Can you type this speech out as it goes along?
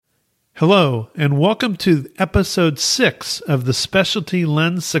Hello, and welcome to episode 6 of the Specialty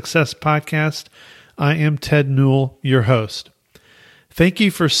Lens Success Podcast. I am Ted Newell, your host. Thank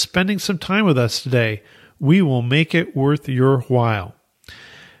you for spending some time with us today. We will make it worth your while.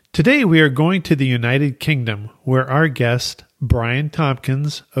 Today we are going to the United Kingdom, where our guest, Brian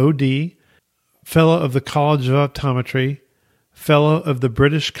Tompkins, OD, Fellow of the College of Optometry, Fellow of the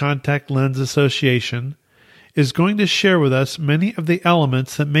British Contact Lens Association, is going to share with us many of the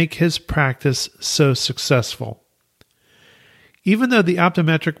elements that make his practice so successful. Even though the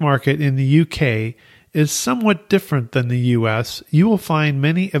optometric market in the UK is somewhat different than the US, you will find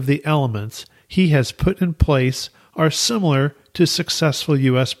many of the elements he has put in place are similar to successful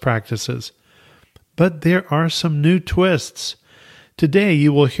US practices. But there are some new twists. Today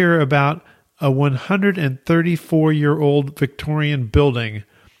you will hear about a 134-year-old Victorian building,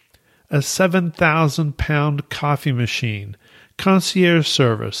 a 7,000-pound coffee machine, concierge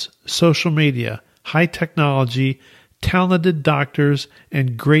service, social media, high technology, talented doctors,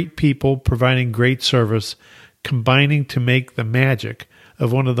 and great people providing great service, combining to make the magic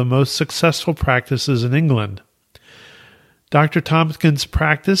of one of the most successful practices in England. Dr. Tompkins'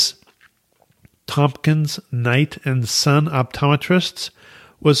 practice, Tompkins Knight and Son Optometrists,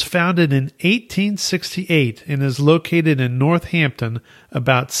 was founded in 1868 and is located in Northampton,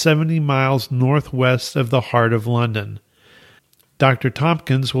 about 70 miles northwest of the heart of London. Dr.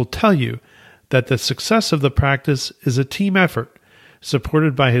 Tompkins will tell you that the success of the practice is a team effort,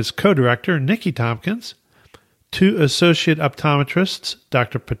 supported by his co-director, Nikki Tompkins, 2 associate optometrists,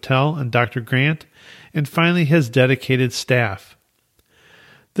 Dr. Patel and Dr. Grant, and finally his dedicated staff.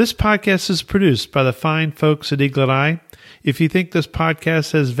 This podcast is produced by the fine folks at Eaglet Eye. If you think this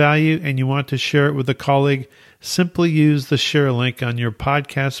podcast has value and you want to share it with a colleague, simply use the share link on your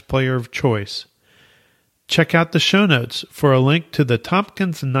podcast player of choice. Check out the show notes for a link to the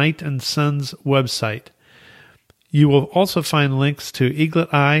Tompkins Knight & Sons website. You will also find links to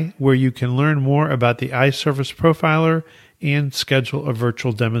Eaglet Eye, where you can learn more about the eye surface profiler and schedule a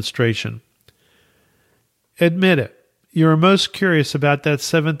virtual demonstration. Admit it, you're most curious about that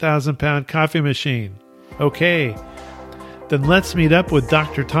 7,000-pound coffee machine. Okay, then let's meet up with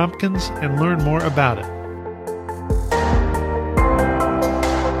Dr. Tompkins and learn more about it.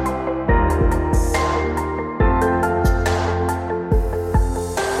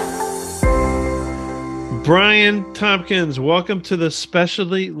 Brian Tompkins, welcome to the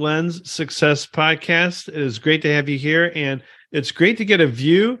Specialty Lens Success Podcast. It is great to have you here, and it's great to get a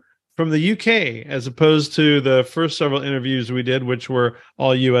view from the UK as opposed to the first several interviews we did, which were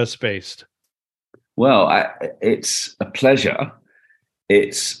all US-based. Well, it's a pleasure,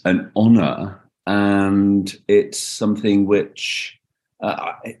 it's an honor, and it's something which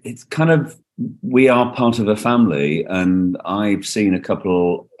it's kind of, we are part of a family, and I've seen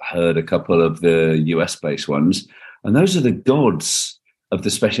heard a couple of the US-based ones, and those are the gods of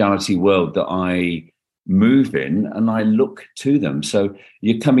the specialty world that I move in, and I look to them. So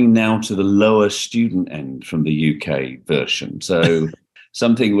you're coming now to the lower student end from the UK version. So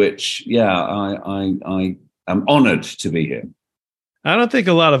something which, I am honored to be here. I don't think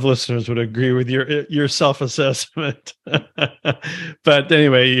a lot of listeners would agree with your self-assessment, but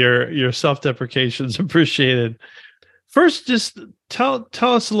anyway, your self-deprecation is appreciated. First, just tell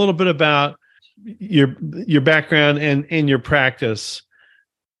us a little bit about your background and your practice.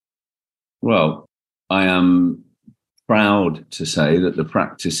 Well, I am proud to say that the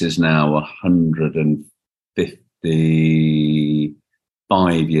practice is now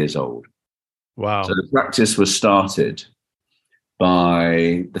 155 years old. Wow! So the practice was started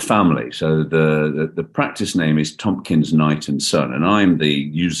by the family. So the practice name is Tompkins Knight and Son, and I'm the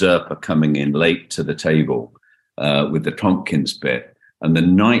usurper coming in late to the table with the Tompkins bit. And the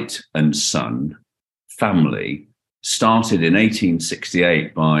Knight and Son family started in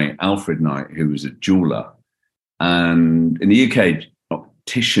 1868 by Alfred Knight, who was a jeweler. And in the UK,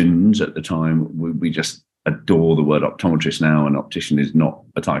 opticians at the time, we just adore the word optometrist now, and optician is not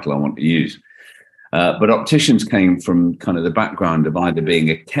a title I want to use. But opticians came from kind of the background of either being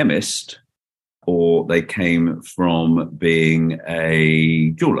a chemist or they came from being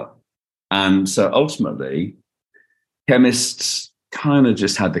a jeweler. And so ultimately, chemists kind of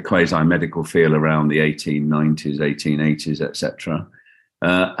just had the quasi-medical feel around the 1890s, 1880s, etc.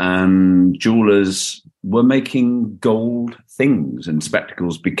 And jewelers were making gold things, and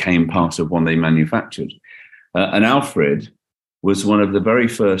spectacles became part of what they manufactured. And Alfred was one of the very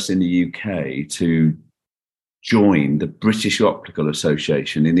first in the UK to join the British Optical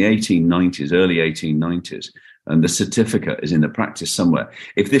Association in the 1890s, early 1890s. And the certificate is in the practice somewhere.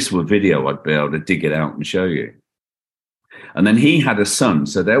 If this were video, I'd be able to dig it out and show you. And then he had a son.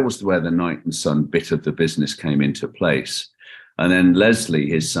 So there was where the Knight and Son bit of the business came into place. And then Leslie,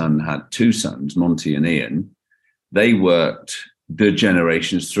 his son, had two sons, Monty and Ian. They worked the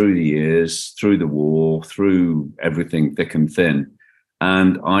generations through the years, through the war, through everything thick and thin.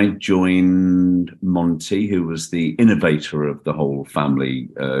 And I joined Monty, who was the innovator of the whole family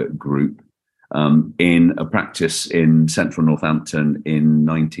group, in a practice in central Northampton in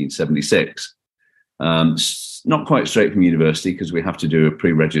 1976. Not quite straight from university, because we have to do a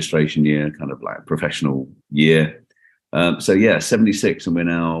pre-registration year, kind of like a professional year. 76, and we're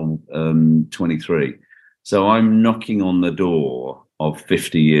now 23. So I'm knocking on the door of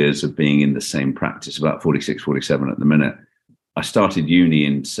 50 years of being in the same practice, about 46, 47 at the minute. I started uni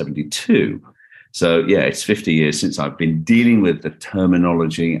in 72. So yeah, it's 50 years since I've been dealing with the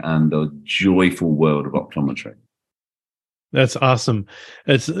terminology and the joyful world of optometry. That's awesome.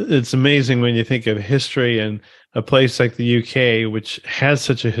 It's amazing when you think of history and a place like the UK, which has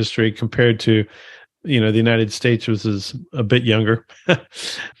such a history compared to, the United States, which is a bit younger.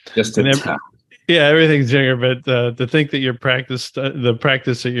 Just a tap. Yeah, everything's younger, but to think that your the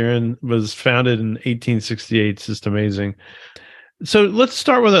practice that you're in was founded in 1868 is just amazing. So let's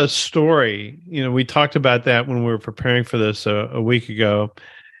start with a story. We talked about that when we were preparing for this a week ago.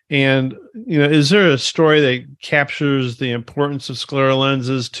 And, is there a story that captures the importance of scleral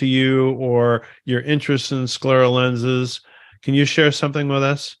lenses to you or your interest in scleral lenses? Can you share something with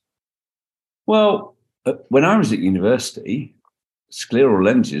us? Well, when I was at university, scleral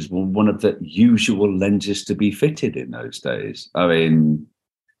lenses were one of the usual lenses to be fitted in those days. I mean,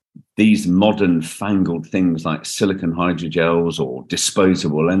 these modern fangled things like silicon hydrogels or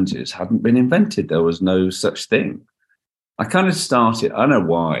disposable lenses hadn't been invented. There was no such thing. I kind of started, I don't know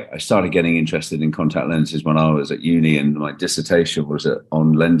why, I started getting interested in contact lenses when I was at uni, and my dissertation was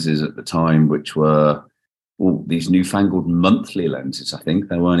on lenses at the time, which were these newfangled monthly lenses. I think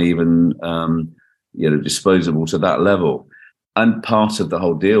they weren't even disposable to that level. And part of the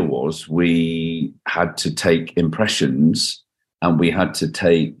whole deal was we had to take impressions, and we had to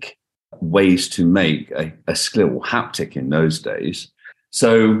take ways to make a scleral haptic in those days.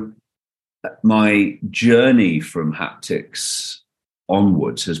 So my journey from haptics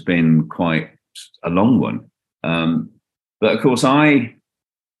onwards has been quite a long one. But of course, I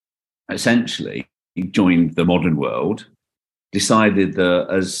essentially joined the modern world, decided that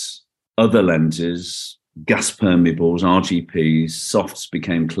as other lenses, gas permeables, RGPs, softs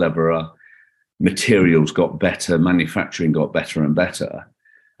became cleverer, materials got better, manufacturing got better and better.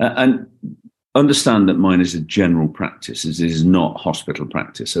 And understand that mine is a general practice. It is not hospital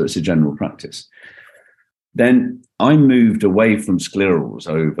practice, so it's a general practice. Then I moved away from sclerals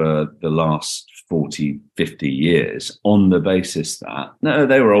over the last 40, 50 years on the basis that, no,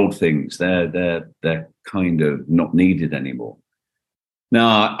 they were old things. They're kind of not needed anymore.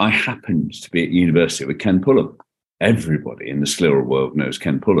 Now, I happened to be at university with Ken Pullum. Everybody in the scleral world knows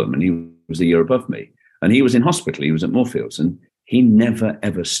Ken Pullum, and he was a year above me. And he was in hospital. He was at Moorfields, and he never,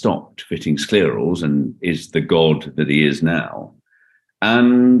 ever stopped fitting sclerals and is the god that he is now.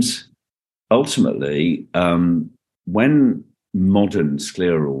 And ultimately, when modern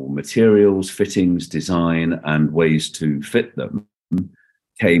scleral materials, fittings, design, and ways to fit them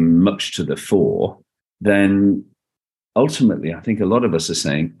came much to the fore, then ultimately, I think a lot of us are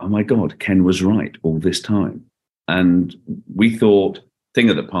saying, oh my God, Ken was right all this time. And we thought, thing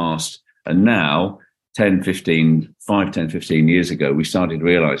of the past. And now, 10, 15 years ago, we started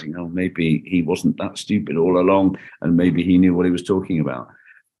realizing, oh, maybe he wasn't that stupid all along, and maybe he knew what he was talking about.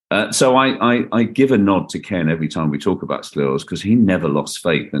 So I give a nod to Ken every time we talk about sclerals, because he never lost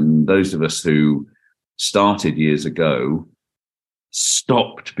faith. And those of us who started years ago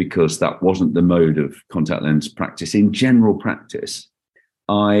stopped because that wasn't the mode of contact lens practice. In general practice,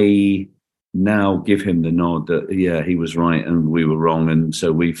 I now give him the nod that, yeah, he was right and we were wrong. And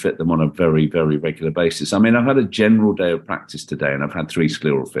so we fit them on a very, very regular basis. I mean, I've had a general day of practice today, and I've had 3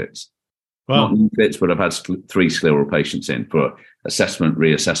 scleral fits. Wow. Not new fits, but I've had 3 scleral patients in for assessment,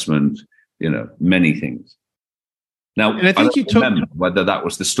 reassessment, many things. Now, and I think you remember whether that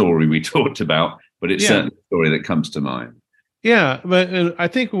was the story we talked about, but it's certainly the story that comes to mind. Yeah, but I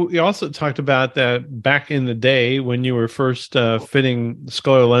think we also talked about that back in the day when you were first fitting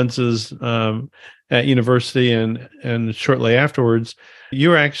scleral lenses at university and shortly afterwards, you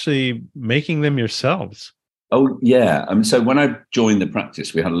were actually making them yourselves. Oh, yeah. So when I joined the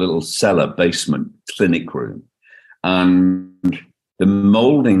practice, we had a little cellar basement clinic room. And the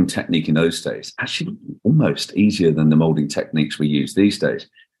molding technique in those days, actually almost easier than the molding techniques we use these days,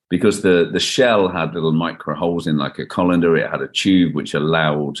 because the shell had little micro holes in, like a colander. It had a tube which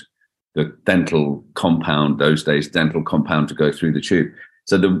allowed the dental compound, those days, dental compound to go through the tube.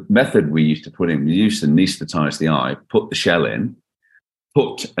 So the method we used to put in, we used to anesthetize the eye, put the shell in,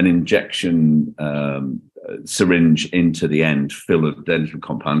 put an injection syringe into the end, fill the dental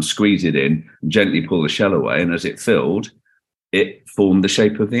compound, squeeze it in, gently pull the shell away. And as it filled, it formed the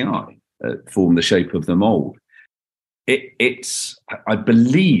shape of the eye, formed the shape of the mold. It's, I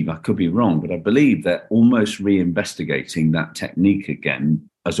believe, I could be wrong, but I believe they're almost reinvestigating that technique again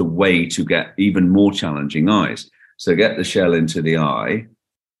as a way to get even more challenging eyes. So get the shell into the eye,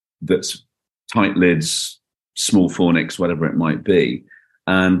 that's tight lids, small fornix, whatever it might be,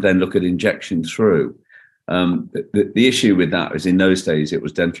 and then look at injection through. The issue with that is in those days it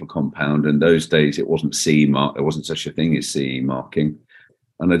was dental compound, and those days it wasn't CE mark. There wasn't such a thing as CE marking.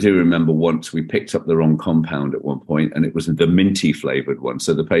 And I do remember once we picked up the wrong compound at one point, and it was the minty flavored one.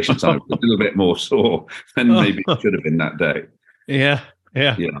 So the patient's eye was a little bit more sore than maybe it should have been that day. Yeah.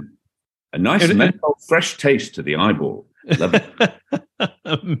 A nice menthol, fresh taste to the eyeball. Love it.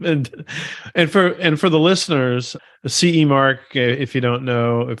 and for the listeners, a CE mark, if you don't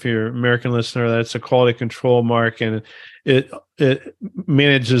know, if you're an American listener, that's a quality control mark, and it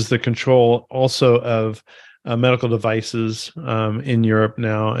manages the control also of medical devices in Europe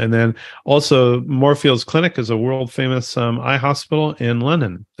now. And then also Moorfields Clinic is a world famous eye hospital in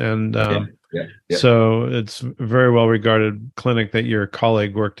London. And so it's a very well regarded clinic that your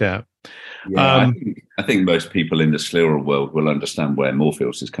colleague worked at. Yeah, I think most people in the scleral world will understand where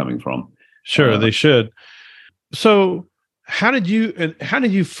Moorfields is coming from. Sure, they should. So how did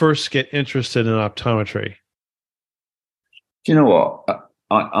you first get interested in optometry? Do you know what?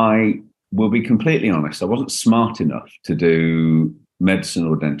 I will be completely honest. I wasn't smart enough to do medicine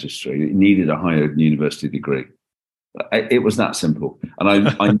or dentistry. It needed a higher university degree. It was that simple. And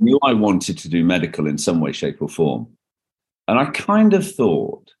I knew I wanted to do medical in some way, shape, or form. And I kind of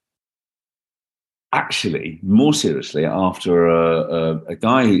thought, actually, more seriously, after a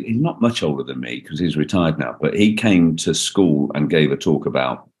guy, he's not much older than me because he's retired now, but he came to school and gave a talk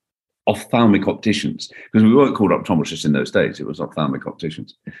about ophthalmic opticians, because we weren't called optometrists in those days. It was ophthalmic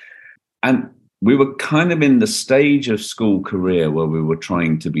opticians. And we were kind of in the stage of school career where we were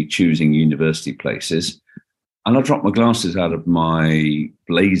trying to be choosing university places. And I dropped my glasses out of my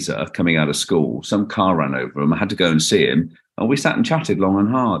blazer coming out of school. Some car ran over him. I had to go and see him. And we sat and chatted long and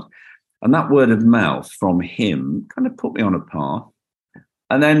hard. And that word of mouth from him kind of put me on a path.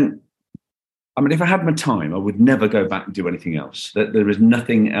 And then, I mean, if I had my time, I would never go back and do anything else. That there is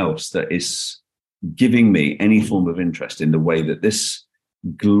nothing else that is giving me any form of interest in the way that this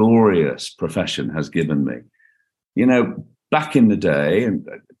glorious profession has given me. You know, back in the day, and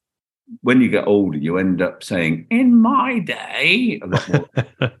when you get older, you end up saying, in my day, a lot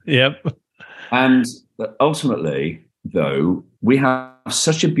more. Yep. And ultimately, though, we have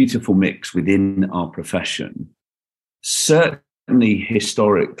such a beautiful mix within our profession. Certainly,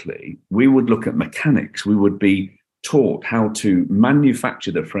 historically, we would look at mechanics. We would be taught how to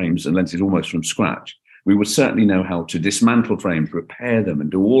manufacture the frames and lenses almost from scratch. We would certainly know how to dismantle frames, repair them, and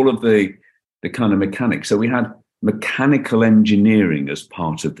do all of the kind of mechanics. So we had mechanical engineering as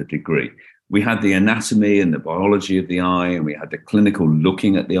part of the degree. We had the anatomy and the biology of the eye, and we had the clinical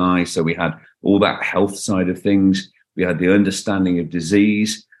looking at the eye. So we had all that health side of things. We had the understanding of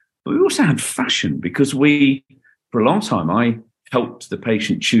disease, but we also had fashion, because for a long time, I helped the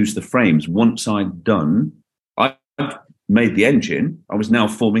patient choose the frames. Once I'd made the engine, I was now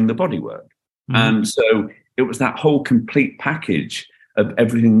forming the bodywork. Mm-hmm. And so it was that whole complete package of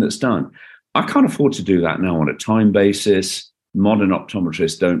everything that's done. I can't afford to do that now on a time basis. Modern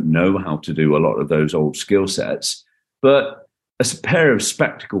optometrists don't know how to do a lot of those old skill sets. But a pair of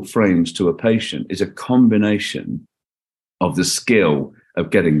spectacle frames to a patient is a combination of the skill of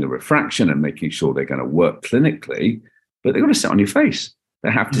getting the refraction and making sure they're going to work clinically, but they've got to sit on your face.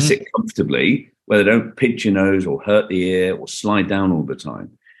 They have to sit comfortably where they don't pinch your nose or hurt the ear or slide down all the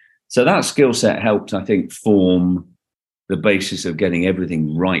time. So that skill set helped, I think, form the basis of getting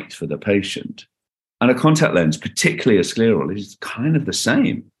everything right for the patient. And a contact lens, particularly a scleral, is kind of the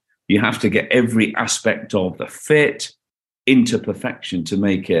same. You have to get every aspect of the fit into perfection to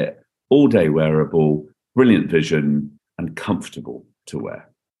make it all-day wearable, brilliant vision, and comfortable to wear.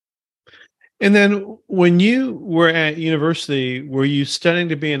 And then when you were at university, were you studying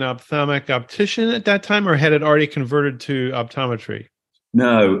to be an ophthalmic optician at that time, or had it already converted to optometry?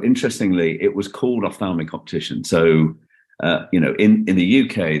 No, interestingly, it was called ophthalmic optician. So, in the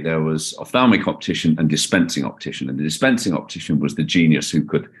UK, there was ophthalmic optician and dispensing optician. And the dispensing optician was the genius who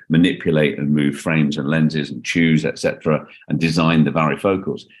could manipulate and move frames and lenses and choose, etc., and design the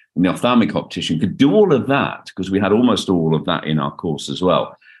varifocals. And the ophthalmic optician could do all of that, because we had almost all of that in our course as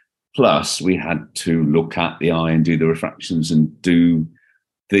well. Plus, we had to look at the eye and do the refractions and do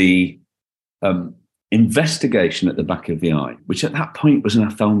the investigation at the back of the eye, which at that point was an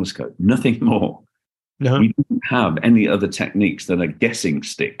ophthalmoscope, nothing more. No. We didn't have any other techniques than a guessing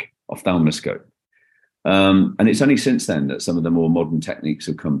stick ophthalmoscope. And it's only since then that some of the more modern techniques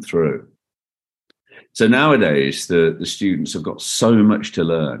have come through. So nowadays, the students have got so much to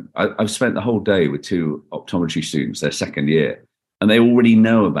learn. I've spent the whole day with 2 optometry students, their second year, and they already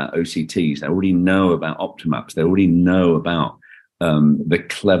know about OCTs. They already know about optomaps. They already know about the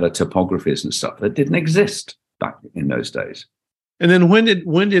clever topographies and stuff that didn't exist back in those days. And then when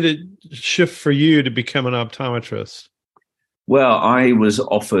did it shift for you to become an optometrist? Well, I was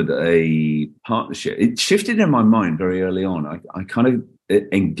offered a partnership. It shifted in my mind very early on. I kind of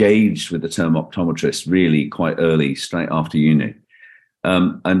engaged with the term optometrist really quite early, straight after uni.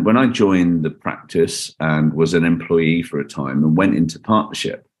 And when I joined the practice and was an employee for a time and went into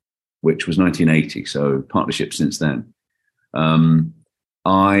partnership, which was 1980, so partnership since then,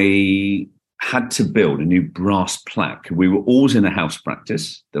 I had to build a new brass plaque. We were always in a house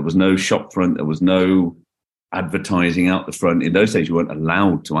practice. There was no shop front. There was no advertising out the front. In those days, you weren't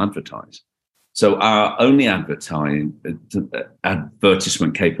allowed to advertise. So our only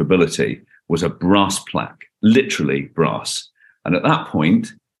advertisement capability was a brass plaque, literally brass. And at that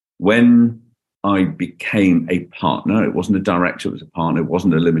point, when I became a partner, it wasn't a director, it was a partner, it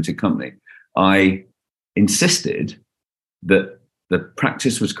wasn't a limited company, I insisted that the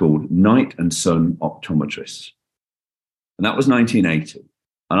practice was called Knight and Son Optometrists. And that was 1980.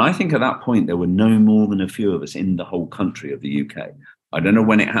 And I think at that point, there were no more than a few of us in the whole country of the UK. I don't know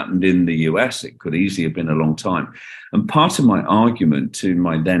when it happened in the US. It could easily have been a long time. And part of my argument to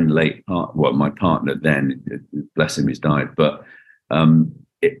my then late my partner then, bless him, he's died. But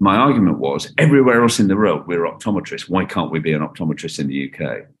my argument was, everywhere else in the world, we're optometrists. Why can't we be an optometrist in the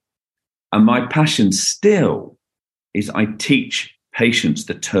UK? And my passion still is I teach patients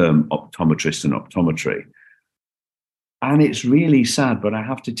the term optometrist and optometry. And it's really sad, but I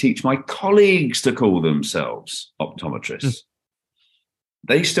have to teach my colleagues to call themselves optometrists.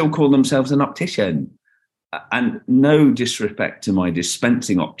 They still call themselves an optician. And no disrespect to my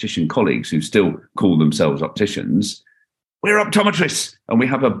dispensing optician colleagues who still call themselves opticians. We're optometrists and we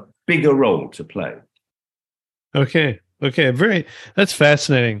have a bigger role to play. Okay. That's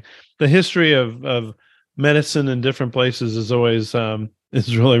fascinating. The history of medicine in different places is always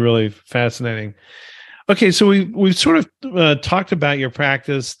is really, really fascinating. Okay, so we've sort of talked about your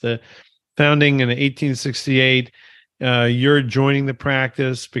practice, the founding in 1868. You're joining the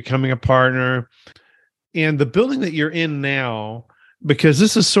practice, becoming a partner, and the building that you're in now, because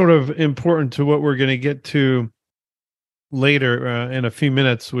this is sort of important to what we're going to get to later in a few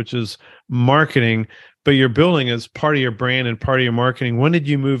minutes, which is marketing. But your building is part of your brand and part of your marketing. When did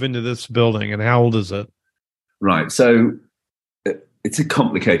you move into this building, and how old is it? Right. So it's a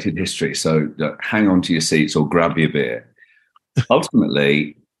complicated history. So hang on to your seats or grab your beer.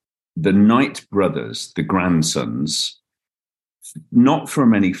 Ultimately, the Knight brothers, the grandsons, not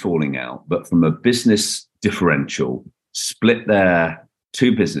from any falling out, but from a business differential, split their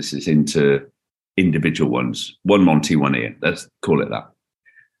 2 businesses into individual ones. One Monty, one Ian. Let's call it that.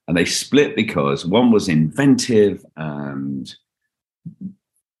 And they split because one was inventive and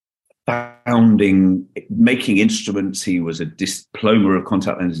making instruments. He was a diploma of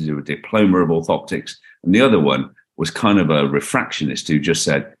contact lenses, a diploma of orthoptics. And the other one was kind of a refractionist who just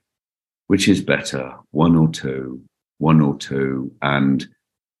said, which is better, one or two, and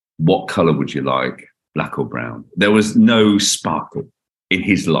what color would you like, black or brown? There was no sparkle in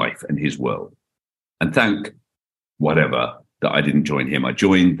his life and his world. And thank whatever that I didn't join him. I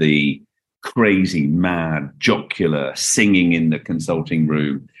joined the crazy, mad, jocular, singing in the consulting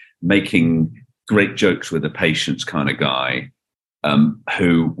room, making great jokes with the patients kind of guy,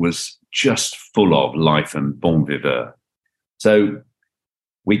 who was just full of life and bon vivant. So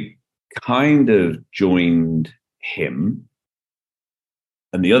we kind of joined him,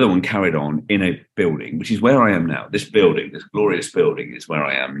 and the other one carried on in a building, which is where I am now. This building, this glorious building, is where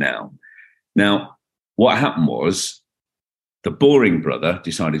I am now. Now, what happened was the boring brother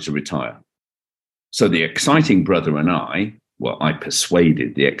decided to retire. So the exciting brother and I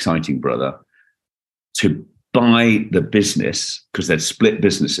persuaded the exciting brother to buy the business, because they'd split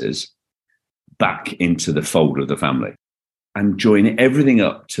businesses, back into the fold of the family. And join everything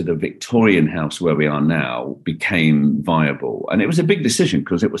up to the Victorian house where we are now became viable. And it was a big decision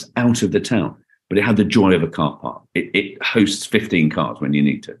because it was out of the town, but it had the joy of a car park. It hosts 15 cars when you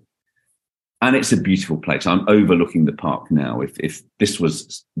need to. And it's a beautiful place. I'm overlooking the park now. If this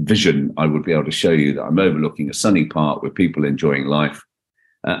was vision, I would be able to show you that I'm overlooking a sunny park with people enjoying life.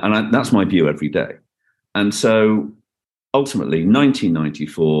 That's my view every day. And so ultimately,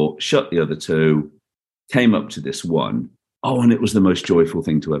 1994, shut the other two, came up to this one. Oh, and it was the most joyful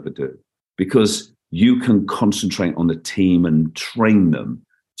thing to ever do, because you can concentrate on the team and train them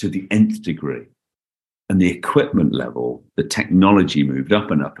to the nth degree. And the equipment level, the technology moved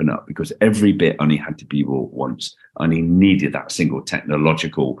up and up and up, because every bit only had to be bought once. Only needed that single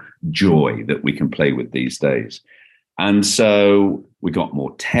technological joy that we can play with these days. And so we got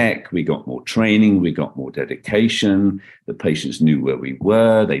more tech, we got more training, we got more dedication. The patients knew where we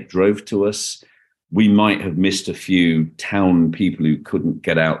were, they drove to us. We might have missed a few town people who couldn't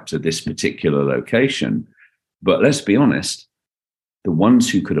get out to this particular location. But let's be honest, the ones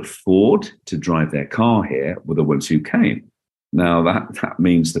who could afford to drive their car here were the ones who came. Now, that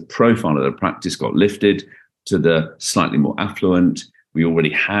means the profile of the practice got lifted to the slightly more affluent. We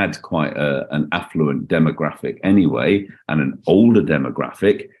already had quite an affluent demographic anyway, and an older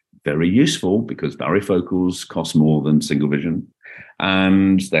demographic, very useful because varifocals cost more than single vision,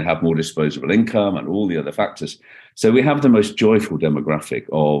 and they have more disposable income and all the other factors. So we have the most joyful demographic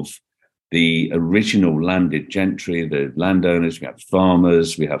of the original landed gentry, the landowners. We have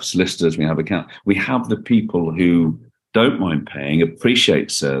farmers, we have solicitors, we have accountants. We have the people who don't mind paying, appreciate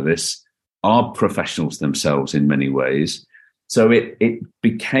service, are professionals themselves in many ways. So it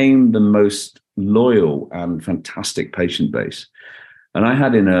became the most loyal and fantastic patient base. And I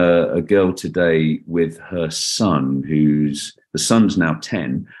had in a girl today with her son, the son's now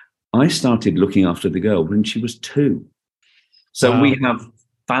 10. I started looking after the girl when she was 2. So we have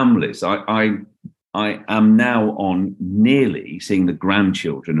families. I am now on nearly seeing the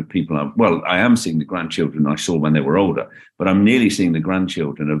grandchildren of people. I am seeing the grandchildren I saw when they were older, but I'm nearly seeing the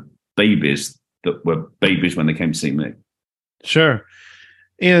grandchildren of babies that were babies when they came to see me. Sure.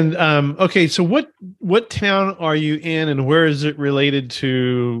 And okay, so what town are you in, and where is it related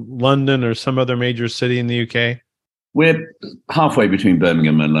to London or some other major city in the UK? We're halfway between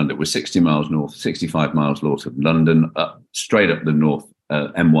Birmingham and London. We're 60 miles north, 65 miles north of London, straight up the north.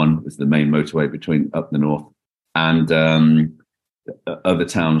 M1 is the main motorway between up the north, and other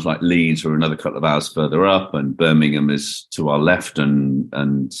towns like Leeds are another couple of hours further up, and Birmingham is to our left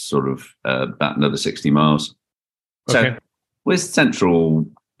and sort of about another 60 miles. So we're central,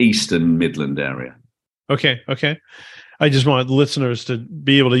 eastern, Midland area. Okay. I just want listeners to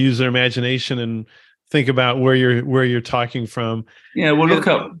be able to use their imagination and think about where you're talking from. Yeah, well,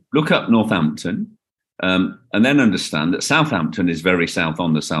 look up Northampton. And then understand that Southampton is very south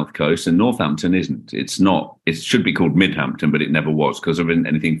on the south coast, and Northampton isn't. It's not. It should be called Midhampton, but it never was because there isn't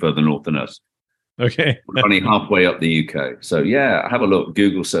anything further north than us. Okay. We're only halfway up the UK. So, yeah, have a look,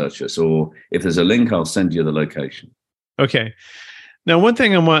 Google search us, or if there's a link, I'll send you the location. Okay. Now, one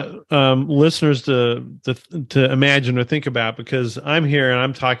thing I want listeners to imagine or think about, because I'm here and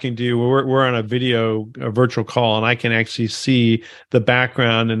I'm talking to you, we're on a virtual call, and I can actually see the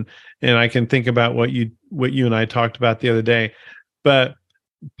background and I can think about what you and I talked about the other day. But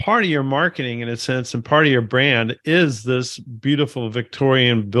part of your marketing, in a sense, and part of your brand is this beautiful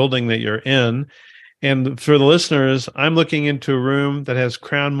Victorian building that you're in. And for the listeners, I'm looking into a room that has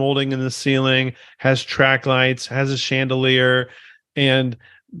crown molding in the ceiling, has track lights, has a chandelier, and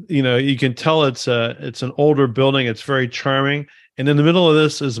you can tell it's an older building. It's very charming. And in the middle of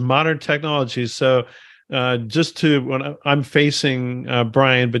this is modern technology. So when I'm facing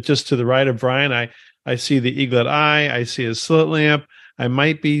Brian, but just to the right of Brian, I see the eaglet eye. I see a slit lamp. I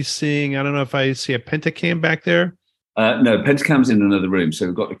might be seeing, I don't know if I see a pentacam back there. No, pentacam's in another room. So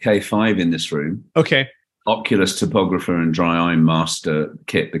we've got the K5 in this room. Okay. Oculus topographer and dry eye master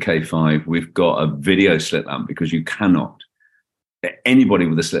kit, the K5. We've got a video slit lamp, because you cannot. Anybody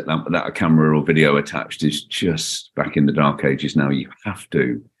with a slit lamp without a camera or video attached is just back in the dark ages now. You have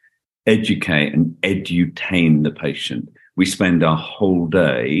to educate and edutain the patient. We spend our whole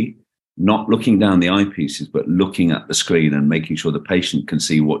day not looking down the eyepieces, but looking at the screen and making sure the patient can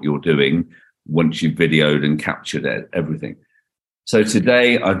see what you're doing once you've videoed and captured everything. So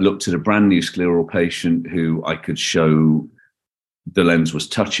today I've looked at a brand new scleral patient who I could show the lens was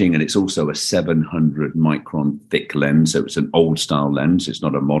touching, and it's also a 700 micron thick lens. So it's an old style lens. It's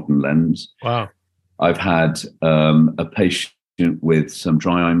not a modern lens. Wow. I've had a patient with some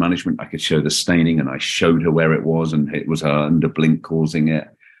dry eye management. I could show the staining, and I showed her where it was, and it was her underblink causing it.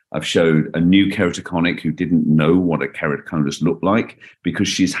 I've showed a new keratoconic who didn't know what a keratoconus looked like, because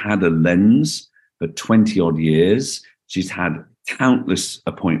she's had a lens for 20 odd years. She's had countless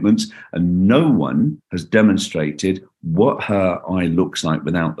appointments, and no one has demonstrated what her eye looks like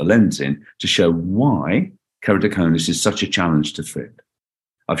without the lens in, to show why keratoconus is such a challenge to fit.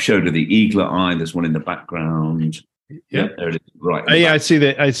 I've showed her the eaglet eye. There's one in the background. Yeah, Yeah. there it is, right in Oh, the yeah,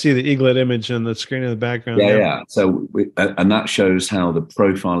 back. I see the eaglet image on the screen in the background. Yeah, Yep. yeah. So, and that shows how the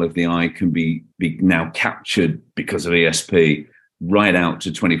profile of the eye can be now captured because of ESP right out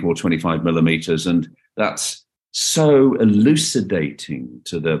to 24, 25 millimeters. And that's so elucidating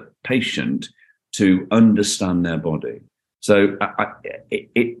to the patient to understand their body. So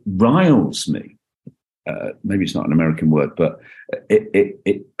it riles me. Maybe it's not an American word, but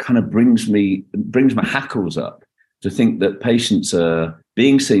it kind of brings my hackles up to think that patients are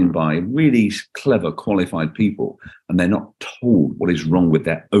being seen by really clever, qualified people, and they're not told what is wrong with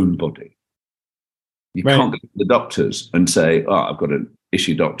their own body. You Right. can't go to the doctors and say, "Oh, I've got an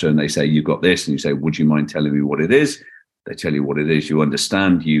issue, doctor," and they say, "You've got this," and you say, "Would you mind telling me what it is?" They tell you what it is. You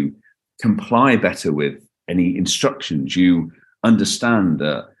understand. You comply better with any instructions. You understand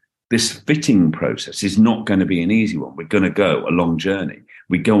that this fitting process is not going to be an easy one. We're going to go a long journey.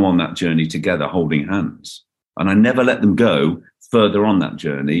 We go on that journey together, holding hands. And I never let them go further on that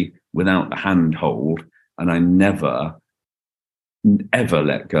journey without the handhold. And I never, ever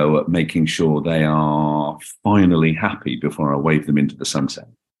let go at making sure they are finally happy before I wave them into the sunset.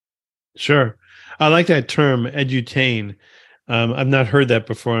 Sure. I like that term, edutain. I've not heard that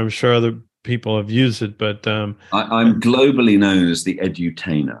before. I'm sure other people have used it, but I'm globally known as the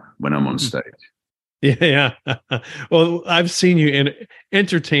edutainer when I'm on stage. yeah, yeah. Well, I've seen you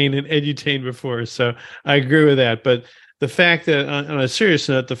entertain and edutain before, so I agree with that. But the fact that, on a serious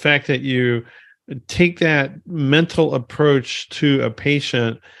note, the fact that you take that mental approach to a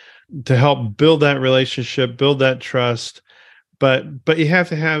patient to help build that relationship, build that trust, but you have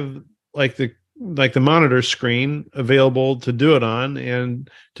to have like the monitor screen available to do it on and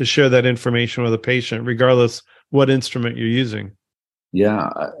to share that information with a patient, regardless what instrument you're using. Yeah.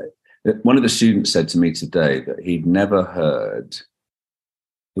 One of the students said to me today that he'd never heard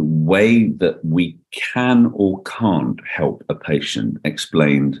the way that we can or can't help a patient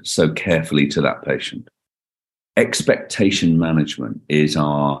explained so carefully to that patient. Expectation management is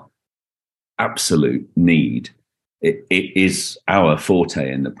our absolute need. It is our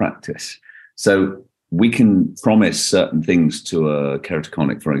forte in the practice. So we can promise certain things to a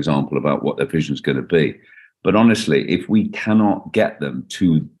keratoconic, for example, about what their vision is going to be. But honestly, if we cannot get them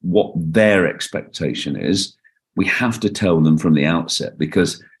to what their expectation is, we have to tell them from the outset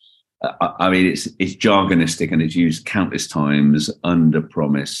because, I mean, it's jargonistic and it's used countless times, under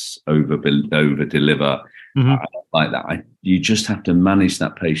promise, over deliver. Mm-hmm. Like that. You just have to manage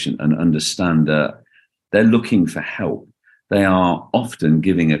that patient and understand that they're looking for help. They are often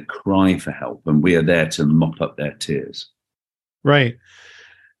giving a cry for help, and we are there to mop up their tears. Right.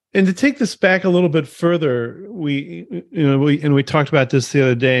 And to take this back a little bit further, we talked about this the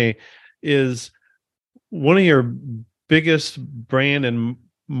other day, is one of your biggest brand and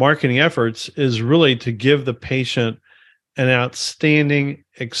marketing efforts is really to give the patient an outstanding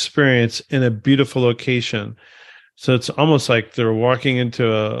experience in a beautiful location. So it's almost like they're walking into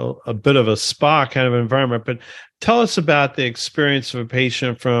a bit of a spa kind of environment. But tell us about the experience of a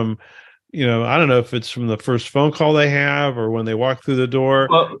patient from, I don't know if it's from the first phone call they have or when they walk through the door.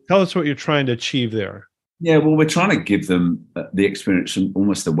 Well, Tell us what you're trying to achieve there. yeah, well, we're trying to give them the experience from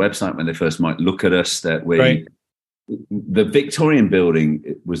almost the website when they first might look at us. Right. The Victorian building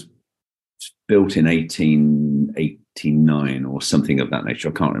was built in 1889 or something of that nature.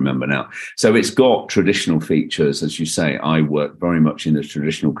 I can't remember now. So it's got traditional features. As you say, I work very much in the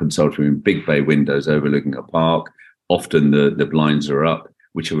traditional consulting room, big bay windows overlooking a park. Often the blinds are up,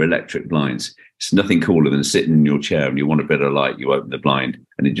 which are electric blinds. It's nothing cooler than sitting in your chair and you want a bit of light, you open the blind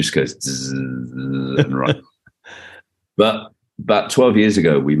and it just goes and right. But about 12 years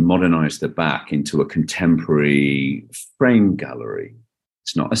ago, we modernized the back into a contemporary frame gallery.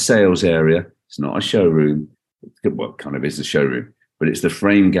 It's not a sales area. It's not a showroom. What kind of is a showroom? But it's the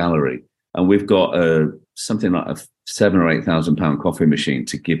frame gallery. And we've got something like a £7,000 or £8,000 coffee machine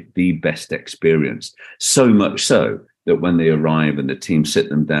to give the best experience. So much so that when they arrive and the team sit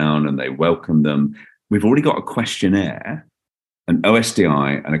them down and they welcome them, we've already got a questionnaire, an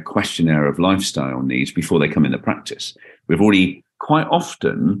OSDI and a questionnaire of lifestyle needs before they come into practice. We've already quite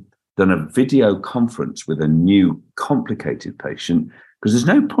often done a video conference with a new complicated patient because there's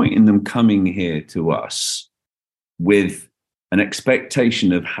no point in them coming here to us with an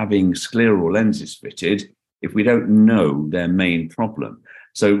expectation of having scleral lenses fitted if we don't know their main problem.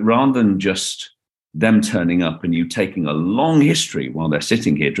 So rather than just them turning up and you taking a long history while they're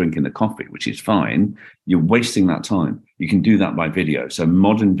sitting here drinking the coffee, which is fine, you're wasting that time. You can do that by video. So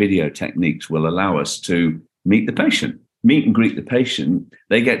modern video techniques will allow us to meet the patient, meet and greet the patient.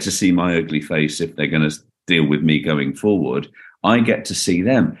 They get to see my ugly face if they're going to deal with me going forward. I get to see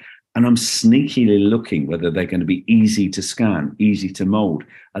them. And I'm sneakily looking whether they're going to be easy to scan, easy to mold.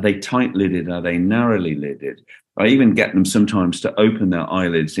 Are they tight-lidded? Are they narrowly lidded? I even get them sometimes to open their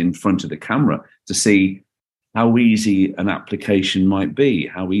eyelids in front of the camera to see how easy an application might be.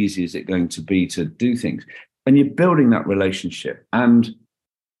 How easy is it going to be to do things? And you're building that relationship. And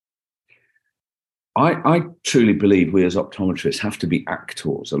I truly believe we as optometrists have to be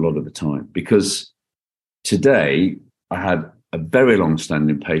actors a lot of the time, because today I had a very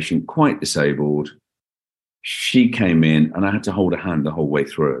long-standing patient, quite disabled. She came in and I had to hold her hand the whole way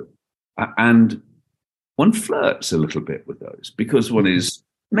through. And one flirts a little bit with those because one is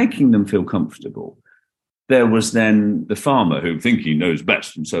making them feel comfortable. There was then the farmer who thinks he knows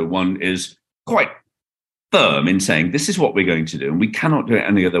best. And so one is quite firm in saying, this is what we're going to do, and we cannot do it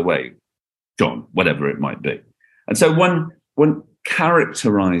any other way, John, whatever it might be. And so one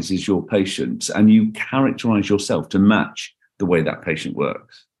characterizes your patients, and you characterize yourself to match the way that patient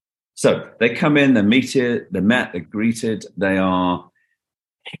works. So they come in, they're met, they're greeted, they are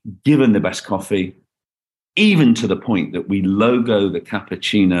given the best coffee, even to the point that we logo the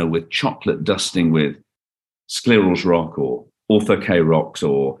cappuccino with chocolate dusting with Sclerals Rock or Ortho K Rocks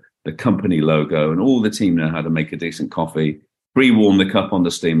or the company logo, and all the team know how to make a decent coffee, pre-warm the cup on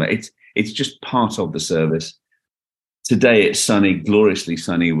the steamer. It's just part of the service. Today it's sunny, gloriously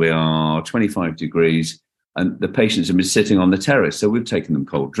sunny. We are 25 degrees. And the patients have been sitting on the terrace. So we've taken them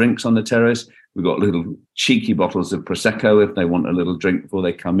cold drinks on the terrace. We've got little cheeky bottles of Prosecco if they want a little drink before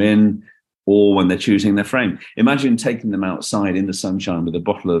they come in, or when they're choosing their frame. Imagine taking them outside in the sunshine with a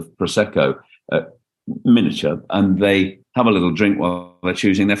bottle of Prosecco, miniature, and they have a little drink while they're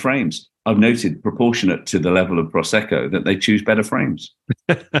choosing their frames. I've noted, proportionate to the level of Prosecco, that they choose better frames.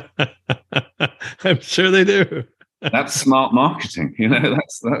 I'm sure they do. That's smart marketing.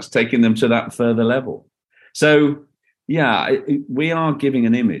 That's taking them to that further level. So, yeah, we are giving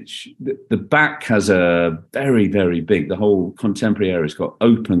an image. The back has a very, very big, the whole contemporary area's got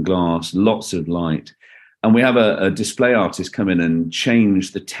open glass, lots of light. And we have a display artist come in and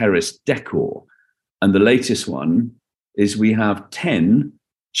change the terrace decor. And the latest one is we have 10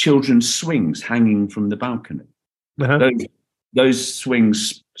 children's swings hanging from the balcony. Uh-huh. Those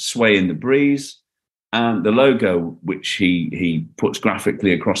swings sway in the breeze. And the logo, which he puts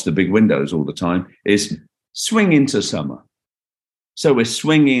graphically across the big windows all the time, is swing into summer. So we're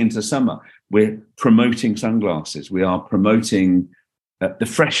swinging into summer. We're promoting sunglasses. We are promoting the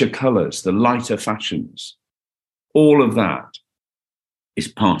fresher colors, the lighter fashions. All of that is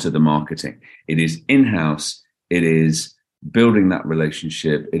part of the marketing. It is in-house. It is building that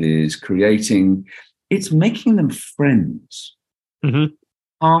relationship. It is it's making them friends,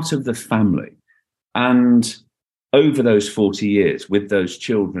 part of the family. And over those 40 years, with those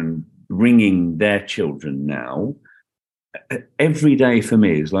children bringing their children now, every day for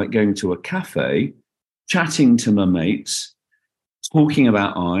me is like going to a cafe, chatting to my mates, talking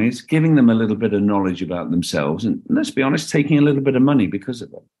about eyes, giving them a little bit of knowledge about themselves, and let's be honest, taking a little bit of money because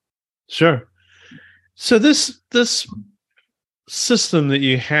of it. Sure. So this system that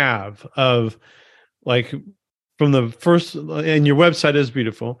you have of, like, from the first, and your website is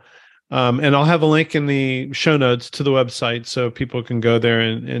beautiful. And I'll have a link in the show notes to the website so people can go there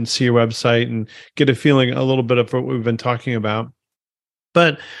and see your website and get a feeling a little bit of what we've been talking about.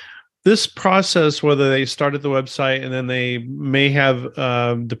 But this process, whether they start at the website and then they may have,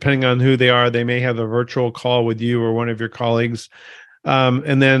 depending on who they are, they may have a virtual call with you or one of your colleagues.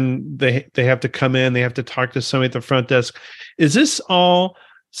 And then they have to come in, they have to talk to somebody at the front desk. Is this all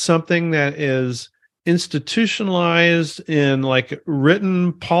something that is institutionalized in like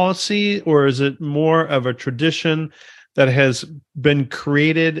written policy, or is it more of a tradition that has been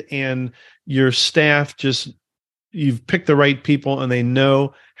created and your staff you've picked the right people and they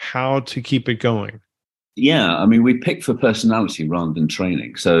know how to keep it going? Yeah, I mean, we pick for personality rather than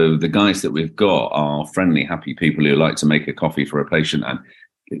training. So the guys that we've got are friendly, happy people who like to make a coffee for a patient and,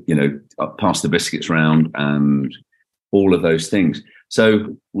 pass the biscuits round and all of those things.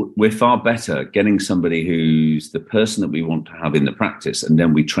 So we're far better getting somebody who's the person that we want to have in the practice, and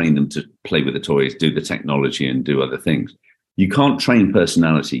then we train them to play with the toys, do the technology, and do other things. You can't train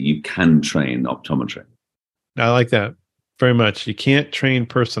personality. You can train optometry. I like that very much. You can't train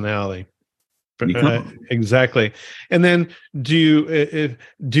personality. Exactly. And then do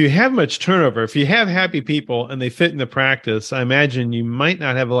you have much turnover? If you have happy people and they fit in the practice, I imagine you might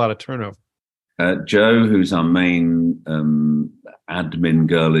not have a lot of turnover. Joe, who's our main admin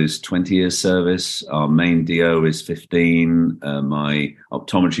girl, is 20 years service. Our main DO is 15. My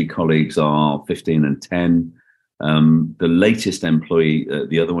optometry colleagues are 15 and 10. The latest employee,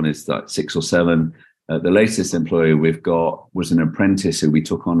 the other one is like 6 or 7. The latest employer we've got was an apprentice who we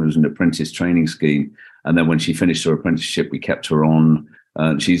took on as an apprentice training scheme. And then when she finished her apprenticeship, we kept her on.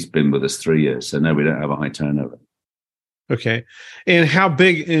 She's been with us 3 years. So no, we don't have a high turnover. Okay. And how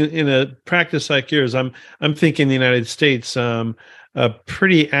big in a practice like yours? I'm thinking the United States, a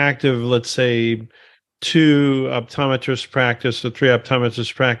pretty active, let's say 2 optometrists practice or 3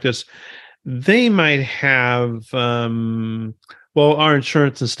 optometrists practice. They might have well, our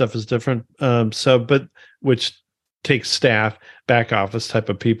insurance and stuff is different. But which takes staff, back office type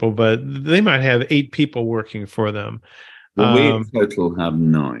of people, but they might have 8 people working for them. Well, we in total have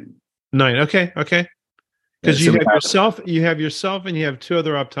 9. 9. Okay. Because So you have yourself, and you have 2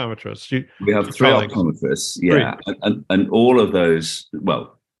 other optometrists. We have 3 colleagues. Optometrists, yeah, and all of those,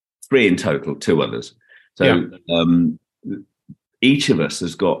 well, 3 in total, 2 others. So each of us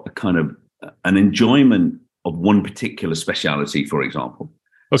has got a kind of an enjoyment of one particular speciality, for example.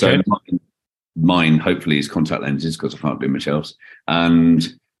 Okay. So mine hopefully is contact lenses, because I can't do much else. And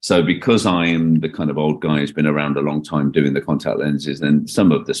so because I am the kind of old guy who's been around a long time doing the contact lenses, then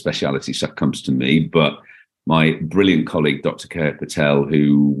some of the speciality stuff comes to me. But my brilliant colleague, Dr. K. Patel,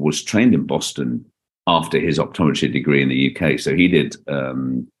 who was trained in Boston after his optometry degree in the UK. So he did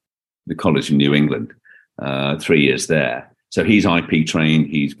the college in New England, 3 years there. So he's IP trained,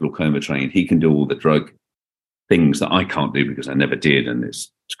 he's glaucoma trained. He can do all the drug things that I can't do because I never did, and it's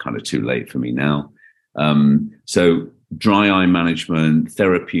kind of too late for me now. So dry eye management,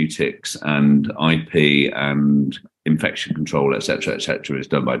 therapeutics, and IP and infection control, et cetera, is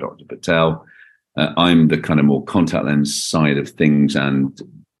done by Dr. Patel. I'm the kind of more contact lens side of things, and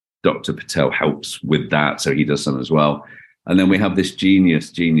Dr. Patel helps with that, so he does some as well. And then we have this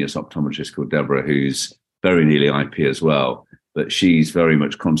genius optometrist called Deborah, who's very nearly IP as well, but she's very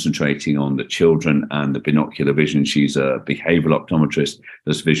much concentrating on the children and the binocular vision. She's a behavioral optometrist,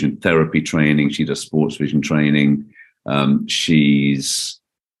 does vision therapy training. She does sports vision training. She's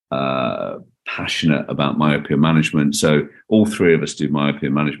passionate about myopia management. So all 3 of us do myopia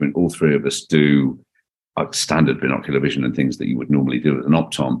management. All 3 of us do standard binocular vision and things that you would normally do with an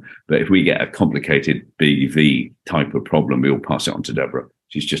optom. But if we get a complicated BV type of problem, we all pass it on to Deborah.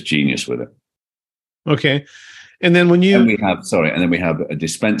 She's just genius with it. Okay. And then when we have a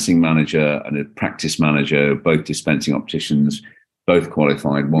dispensing manager and a practice manager, both dispensing opticians, both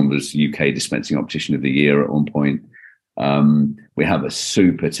qualified. One was UK dispensing optician of the year at one point. We have a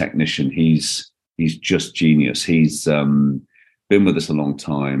super technician. He's just genius. He's been with us a long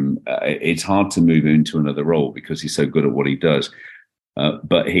time. It's hard to move into another role because he's so good at what he does.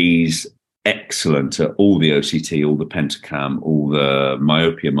 But he's excellent at all the OCT, all the Pentacam, all the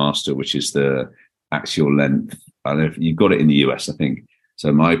myopia master, which is the axial length. I don't know if you've got it in the US, I think.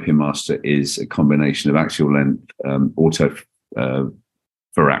 So myopia master is a combination of axial length, auto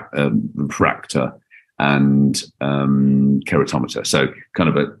refractor, and keratometer. So kind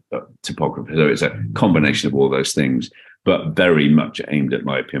of a topographer. So it's a combination of all those things, but very much aimed at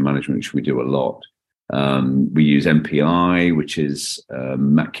myopia management, which we do a lot. We use MPI, which is a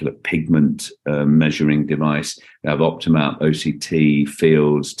macular pigment measuring device. We have Optimap, OCT,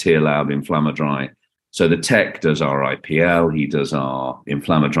 Fields, TearLab, Inflamadry. So the tech does our IPL, he does our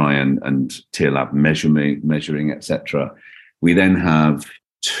Inflamadry and TearLab measuring, etc. We then have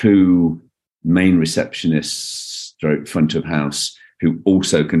 2 main receptionists, front of house, who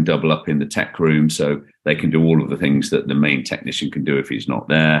also can double up in the tech room. So they can do all of the things that the main technician can do if he's not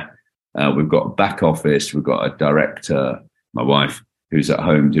there. We've got a back office. We've got a director, my wife, who's at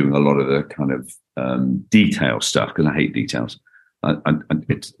home doing a lot of the kind of detail stuff, because I hate details. And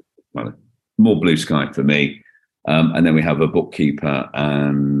it's more blue sky for me. And then we have a bookkeeper,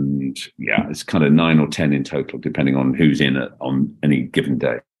 and it's kind of 9 or 10 in total, depending on who's in it on any given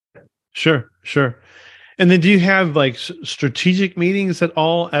day. Sure. And then do you have like strategic meetings at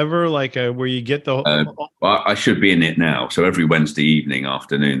all ever, like where you get the well, I should be in it now. So every Wednesday evening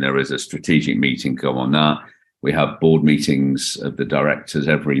afternoon, there is a strategic meeting go on that. We have board meetings of the directors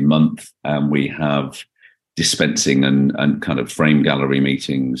every month, and we have dispensing and kind of frame gallery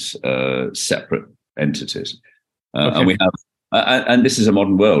meetings, separate entities. Okay. And we have, and this is a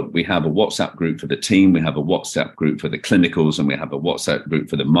modern world. We have a WhatsApp group for the team. We have a WhatsApp group for the clinicals, and we have a WhatsApp group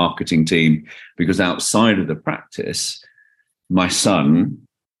for the marketing team, because outside of the practice, my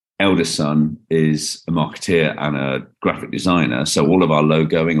eldest son, is a marketeer and a graphic designer. So all of our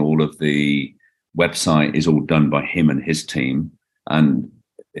logoing, all of the website is all done by him and his team. And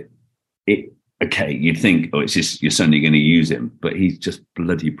okay, you'd think, it's just, you're suddenly going to use him, but he's just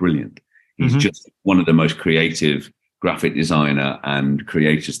bloody brilliant. He's just one of the most creative graphic designer and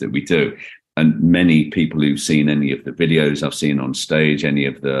creators that we do. And many people who've seen any of the videos I've seen on stage, any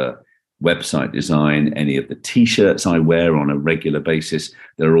of the website design, any of the T-shirts I wear on a regular basis,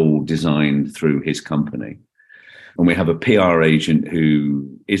 they're all designed through his company. And we have a PR agent who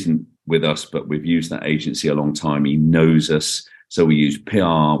isn't with us, but we've used that agency a long time. He knows us. So we use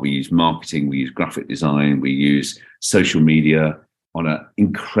PR, we use marketing, we use graphic design, we use social media on an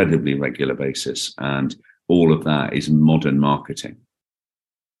incredibly regular basis. And all of that is modern marketing.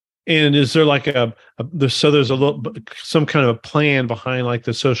 And is there like so there's some kind of a plan behind like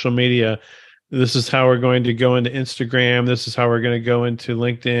the social media? This is how we're going to go into Instagram. This is how we're going to go into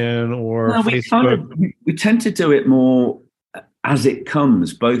LinkedIn or Facebook. We tend to do it more as it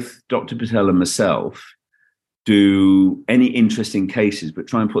comes. Both Dr. Patel and myself do any interesting cases, but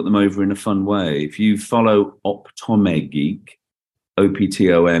try and put them over in a fun way. If you follow Optomegeek,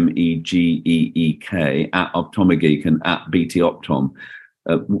 OPTOMEGEEK, at Optomegeek and at BT Optom,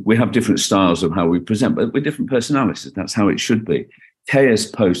 we have different styles of how we present, but with different personalities. That's how it should be. Kaya's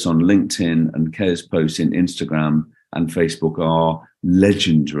posts on LinkedIn and Kaya's posts in Instagram and Facebook are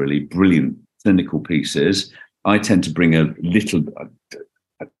legendarily brilliant clinical pieces. I tend to bring a little,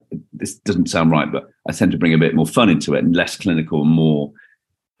 this doesn't sound right, but I tend to bring a bit more fun into it and less clinical and more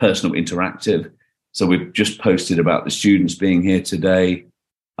personal, interactive. So we've just posted about the students being here today.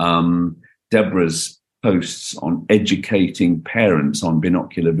 Deborah's posts on educating parents on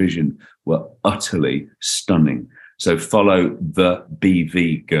binocular vision were utterly stunning. So follow the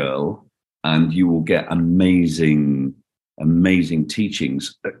BV girl and you will get amazing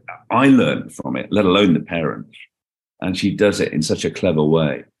teachings. I learned from it, let alone the parents. And she does it in such a clever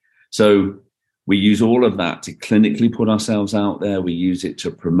way. So we use all of that to clinically put ourselves out there. We use it to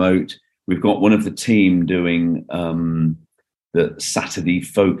promote. We've got one of the team doing the Saturday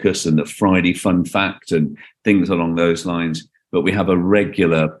focus and the Friday fun fact and things along those lines. But we have a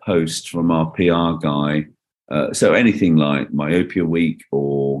regular post from our PR guy. So anything like Myopia Week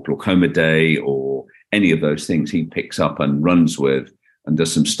or Glaucoma Day or any of those things he picks up and runs with and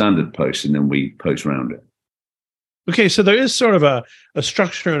does some standard posts, and then we post around it. Okay, so there is sort of a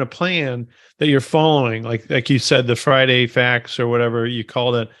structure and a plan that you're following, like you said, the Friday facts or whatever you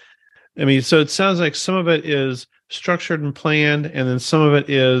called it. I mean, so it sounds like some of it is structured and planned, and then some of it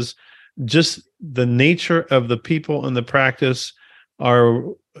is just the nature of the people in the practice are,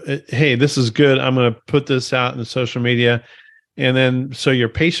 hey, this is good. I'm going to put this out in the social media. And then so your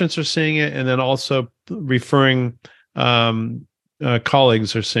patients are seeing it, and then also referring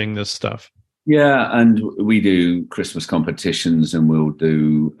colleagues are seeing this stuff. Yeah, and we do Christmas competitions and we'll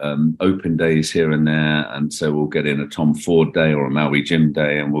do open days here and there. And so we'll get in a Tom Ford day or a Maui Jim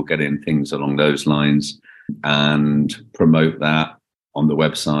day, and we'll get in things along those lines and promote that on the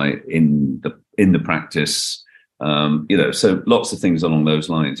website, in the practice. So lots of things along those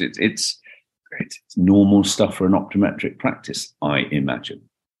lines. It's normal stuff for an optometric practice, I imagine.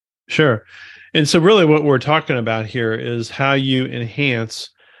 Sure. And so really what we're talking about here is how you enhance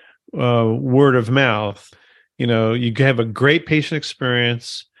word of mouth. You know, you have a great patient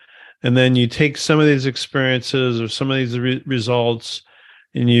experience, and then you take some of these experiences or some of these results,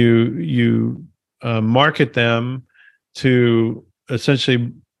 and you market them to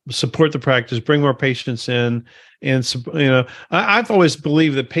essentially support the practice, bring more patients in. And, I've always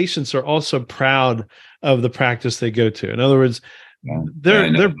believed that patients are also proud of the practice they go to. In other words, they're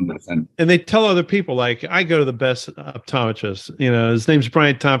and they tell other people, like, I go to the best optometrist, his name's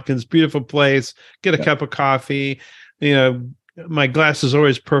Brian Tompkins, beautiful place, get a cup of coffee, my glass is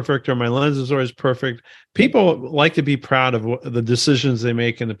always perfect, or my lens is always perfect. People like to be proud of the decisions they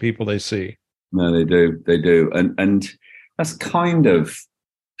make and the people they see. No, they do. And that's kind of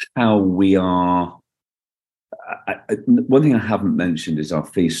how we are. One thing I haven't mentioned is our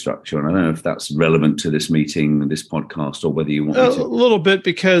fee structure, and I don't know if that's relevant to this meeting, this podcast, or whether you want me to. A little bit,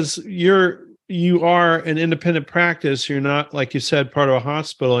 because you are an independent practice. You're not, like you said, part of a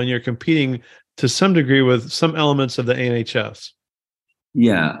hospital, and you're competing to some degree with some elements of the NHS.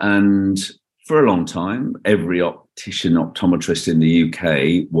 Yeah, and for a long time, every optician, optometrist in the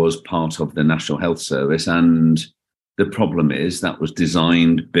UK was part of the National Health Service, and the problem is that was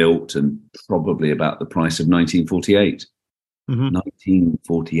designed, built, and probably about the price of 1948. Mm-hmm.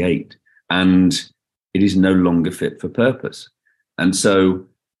 1948. And it is no longer fit for purpose. And so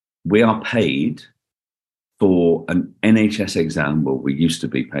we are paid for an NHS exam. Well, we used to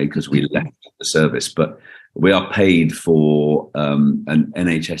be paid because we left the service, but we are paid for an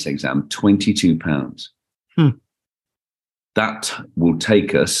NHS exam, £22. That will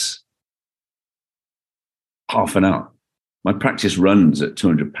take us half an hour. My practice runs at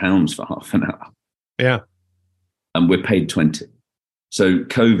 £200 for half an hour. Yeah. And we're paid 20. So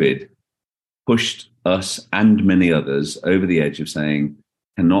COVID pushed us and many others over the edge of saying,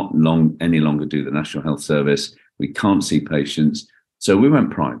 cannot any longer do the National Health Service. We can't see patients. So we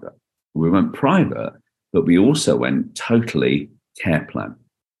went private. But we also went totally care plan.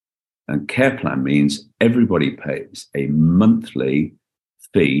 And care plan means everybody pays a monthly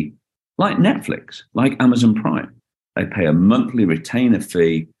fee, like Netflix, like Amazon Prime. They pay a monthly retainer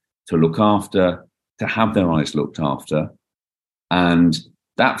fee to look after, to have their eyes looked after. And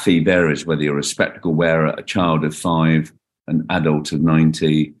that fee varies whether you're a spectacle wearer, a child of 5, an adult of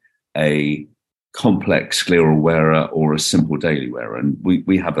 90, a complex scleral wearer, or a simple daily wearer. And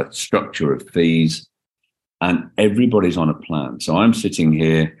we have a structure of fees, and everybody's on a plan. So I'm sitting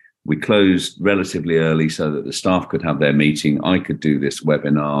here. We closed relatively early so that the staff could have their meeting. I could do this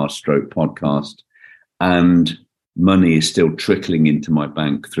webinar stroke podcast, and money is still trickling into my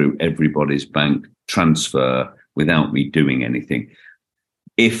bank through everybody's bank transfer without me doing anything.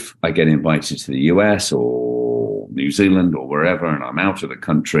 If I get invited to the US or New Zealand or wherever, and I'm out of the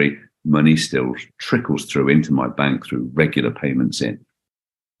country, money still trickles through into my bank through regular payments in.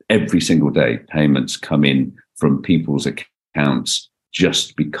 Every single day, payments come in from people's accounts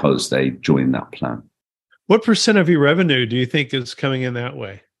just because they joined that plan. What percent of your revenue do you think is coming in that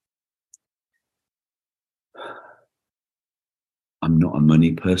way? I'm not a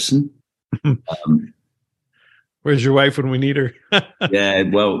money person. Where's your wife when we need her? Yeah,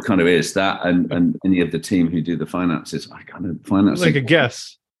 well, it kind of is that, and any of the team who do the finances. I kind of finance like a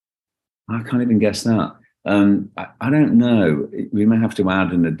guess. I can't even guess that. I don't know. We may have to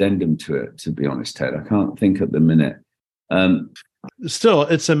add an addendum to it, to be honest, Ted. I can't think at the minute. Still,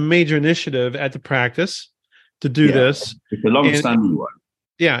 it's a major initiative at the practice to do this. It's a long-standing one.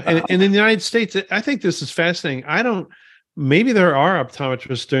 Yeah, and in the United States, I think this is fascinating. Maybe there are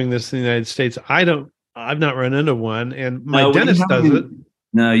optometrists doing this in the United States. I've not run into one, and my dentist does it.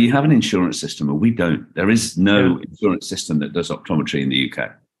 No, you have an insurance system, and we don't. There is no insurance system that does optometry in the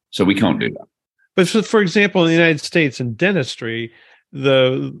UK, so we can't do that. But for example, in the United States, in dentistry,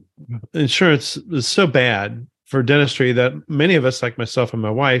 the insurance is so bad for dentistry that many of us, like myself and my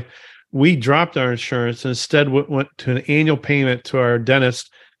wife, we dropped our insurance and instead went to an annual payment to our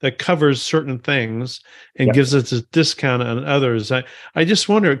dentist that covers certain things and gives us a discount on others. I just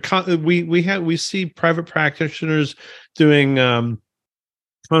wonder, we see private practitioners doing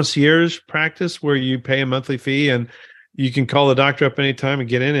concierge practice where you pay a monthly fee and you can call the doctor up anytime and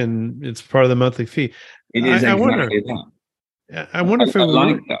get in, and it's part of the monthly fee. It is I wonder that. I wonder if it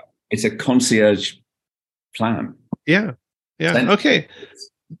like that. It's a concierge plan. Yeah. Okay.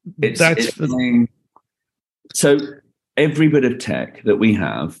 So every bit of tech that we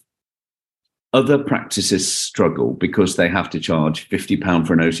have, other practices struggle because they have to charge £50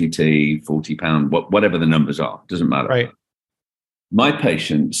 for an OCT, £40, whatever the numbers are. Doesn't matter. Right. My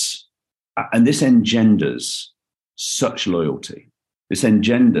patients, and this engenders such loyalty. This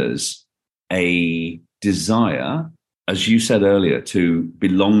engenders a desire, as you said earlier, to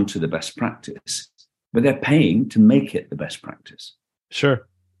belong to the best practice, but they're paying to make it the best practice. Sure.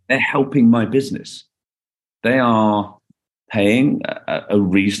 They're helping my business. They are paying a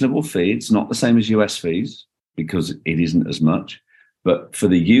reasonable fee. It's not the same as US fees because it isn't as much. But for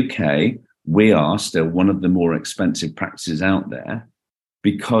the UK, we are still one of the more expensive practices out there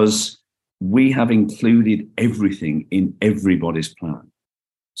because we have included everything in everybody's plan.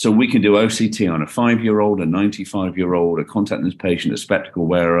 So we can do OCT on a 5-year-old, a 95-year-old, a contact lens patient, a spectacle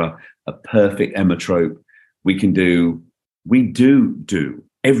wearer, a perfect emmetrope. We do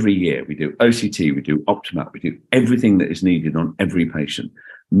every year. We do OCT, we do Optimat, we do everything that is needed on every patient.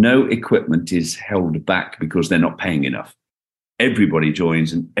 No equipment is held back because they're not paying enough. Everybody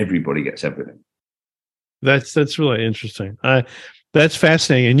joins and everybody gets everything. That's really interesting. That's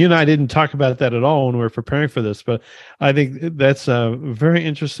fascinating. And you and I didn't talk about that at all when we were preparing for this, but I think that's a very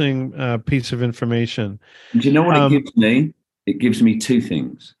interesting piece of information. Do you know what it gives me? It gives me two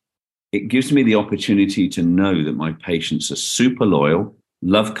things. It gives me the opportunity to know that my patients are super loyal,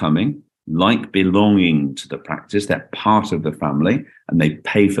 love coming, like belonging to the practice. They're part of the family and they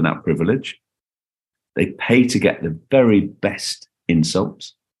pay for that privilege. They pay to get the very best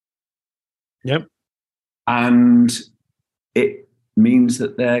insults. Yep. And it means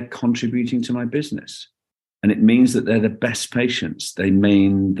that they're contributing to my business. And it means that they're the best patients. They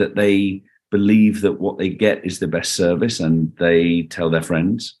mean that they believe that what they get is the best service and they tell their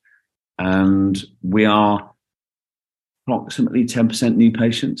friends. And we are approximately 10% new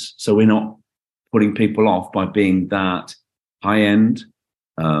patients. So we're not putting people off by being that high-end,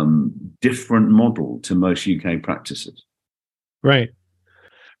 different model to most UK practices. Right.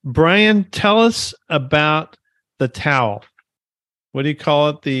 Brian, tell us about the towel. What do you call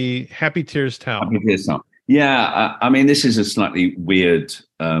it? The Happy Tears towel. Happy Tears towel. Yeah, I mean, this is a slightly weird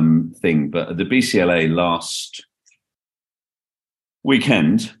thing, but at the BCLA last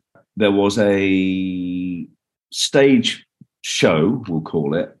weekend, there was a stage show, we'll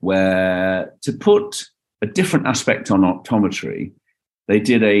call it, where to put a different aspect on optometry, they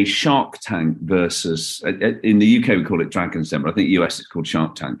did a Shark Tank versus, in the UK we call it Dragon's Den, but I think US it's called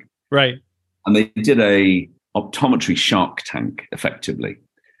Shark Tank. Right. And they did a optometry Shark Tank, effectively.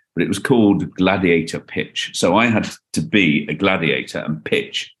 But it was called Gladiator Pitch. So I had to be a gladiator and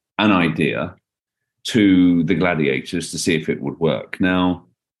pitch an idea to the gladiators to see if it would work. Now,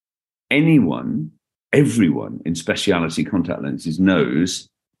 everyone in specialty contact lenses knows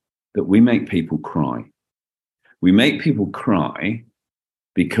that we make people cry. We make people cry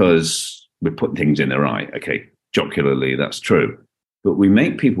because we put things in their eye. Okay, jocularly, that's true. But we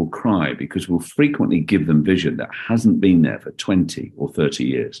make people cry because we'll frequently give them vision that hasn't been there for 20 or 30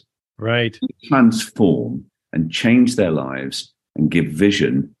 years. Right. We transform and change their lives and give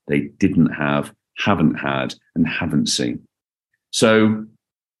vision they didn't have, haven't had, and haven't seen. So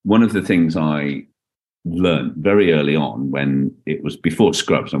one of the things I learned very early on, when it was before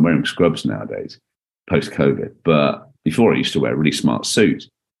scrubs, I'm wearing scrubs nowadays, post-COVID, but before I used to wear a really smart suit.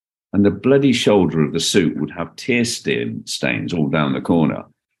 And the bloody shoulder of the suit would have tear stains all down the corner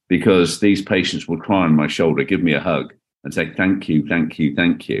because these patients would cry on my shoulder, give me a hug and say, thank you, thank you,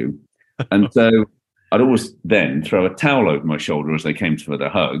 thank you. And so I'd always then throw a towel over my shoulder as they came for the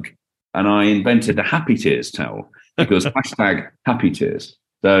hug. And I invented the Happy Tears towel because hashtag Happy Tears.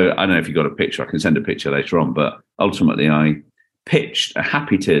 So I don't know if you got a picture, I can send a picture later on, but ultimately I pitched a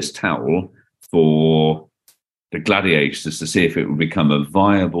Happy Tears towel for the gladiators to see if it would become a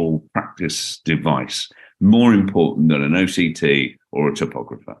viable practice device, more important than an OCT or a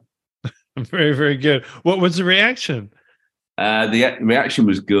topographer. Very, very good. What was the reaction? The reaction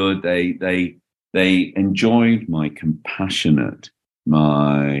was good. They enjoyed my compassionate,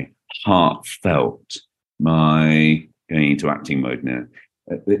 my heartfelt, my going into acting mode now.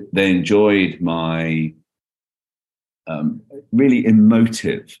 They enjoyed my really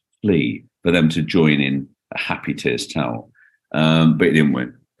emotive plea for them to join in a Happy Tears towel, but it didn't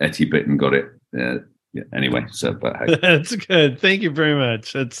win. Etty Bitten got it. Yeah, anyway, so but hey. That's good. Thank you very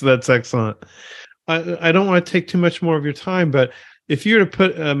much. That's excellent. I don't want to take too much more of your time, but if you were to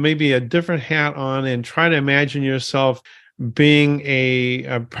put maybe a different hat on and try to imagine yourself being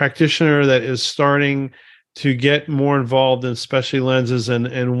a practitioner that is starting to get more involved in specialty lenses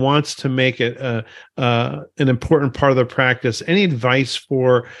and wants to make it an important part of their practice, any advice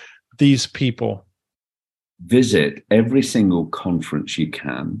for these people? Visit every single conference you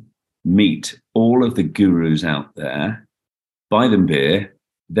can, meet all of the gurus out there, buy them beer,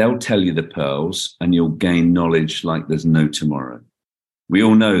 they'll tell you the pearls, and you'll gain knowledge like there's no tomorrow. We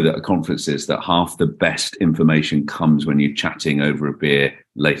all know that at conferences that half the best information comes when you're chatting over a beer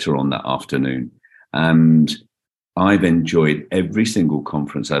later on that afternoon. And I've enjoyed every single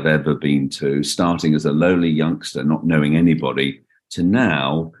conference I've ever been to, starting as a lowly youngster, not knowing anybody, to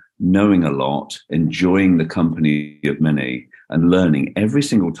now knowing a lot, enjoying the company of many, and learning every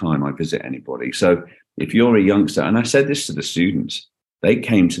single time I visit anybody. So if you're a youngster, and I said this to the students, they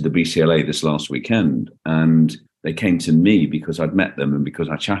came to the BCLA this last weekend and they came to me because I'd met them and because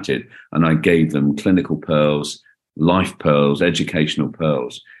I chatted, and I gave them clinical pearls, life pearls, educational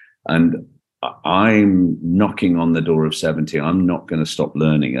pearls. And I'm knocking on the door of 70. I'm not going to stop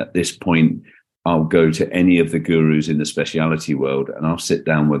learning. At this point, I'll go to any of the gurus in the specialty world and I'll sit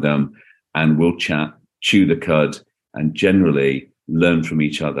down with them and we'll chat, chew the cud, and generally learn from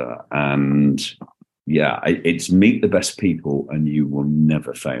each other. And yeah, it's meet the best people and you will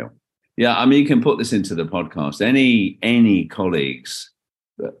never fail. Yeah, I mean, you can put this into the podcast. Any colleagues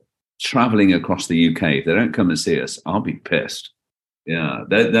traveling across the UK, if they don't come and see us, I'll be pissed. Yeah,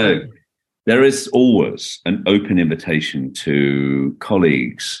 there is always an open invitation to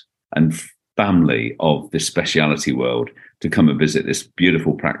colleagues and family of this specialty world to come and visit this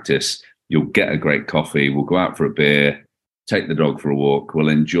beautiful practice. You'll get a great coffee. We'll go out for a beer, take the dog for a walk. We'll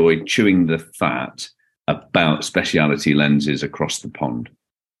enjoy chewing the fat about specialty lenses across the pond.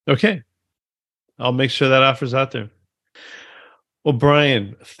 Okay. I'll make sure that offer's out there. Well,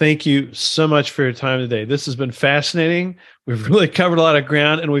 Brian, thank you so much for your time today. This has been fascinating. We've really covered a lot of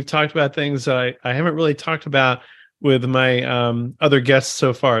ground, and we've talked about things that I haven't really talked about with my other guests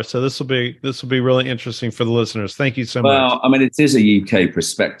so far. So this will be really interesting for the listeners. Thank you so much. Well, I mean, it is a UK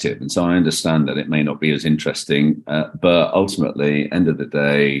perspective, and so I understand that it may not be as interesting, but ultimately, end of the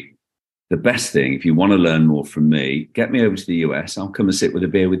day, the best thing, if you want to learn more from me, get me over to the US. I'll come and sit with a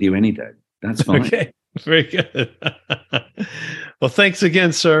beer with you any day. That's fine. Okay, very good. Well, thanks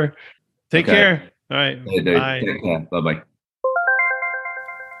again, sir. Take care. All right. Hey, dude. Bye. Take care. Bye-bye.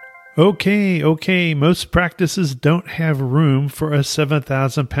 Okay. Most practices don't have room for a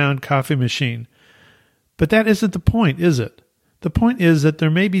 7,000-pound coffee machine. But that isn't the point, is it? The point is that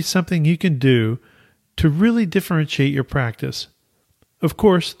there may be something you can do to really differentiate your practice. Of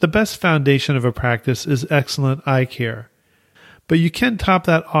course, the best foundation of a practice is excellent eye care. But you can top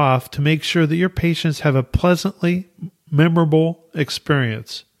that off to make sure that your patients have a pleasantly memorable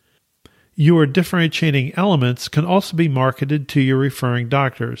experience. Your differentiating elements can also be marketed to your referring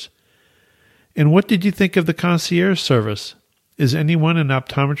doctors. And what did you think of the concierge service? Is anyone in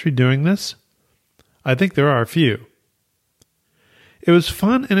optometry doing this? I think there are a few. It was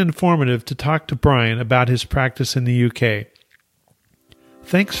fun and informative to talk to Brian about his practice in the UK.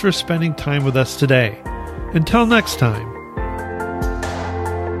 Thanks for spending time with us today. Until next time.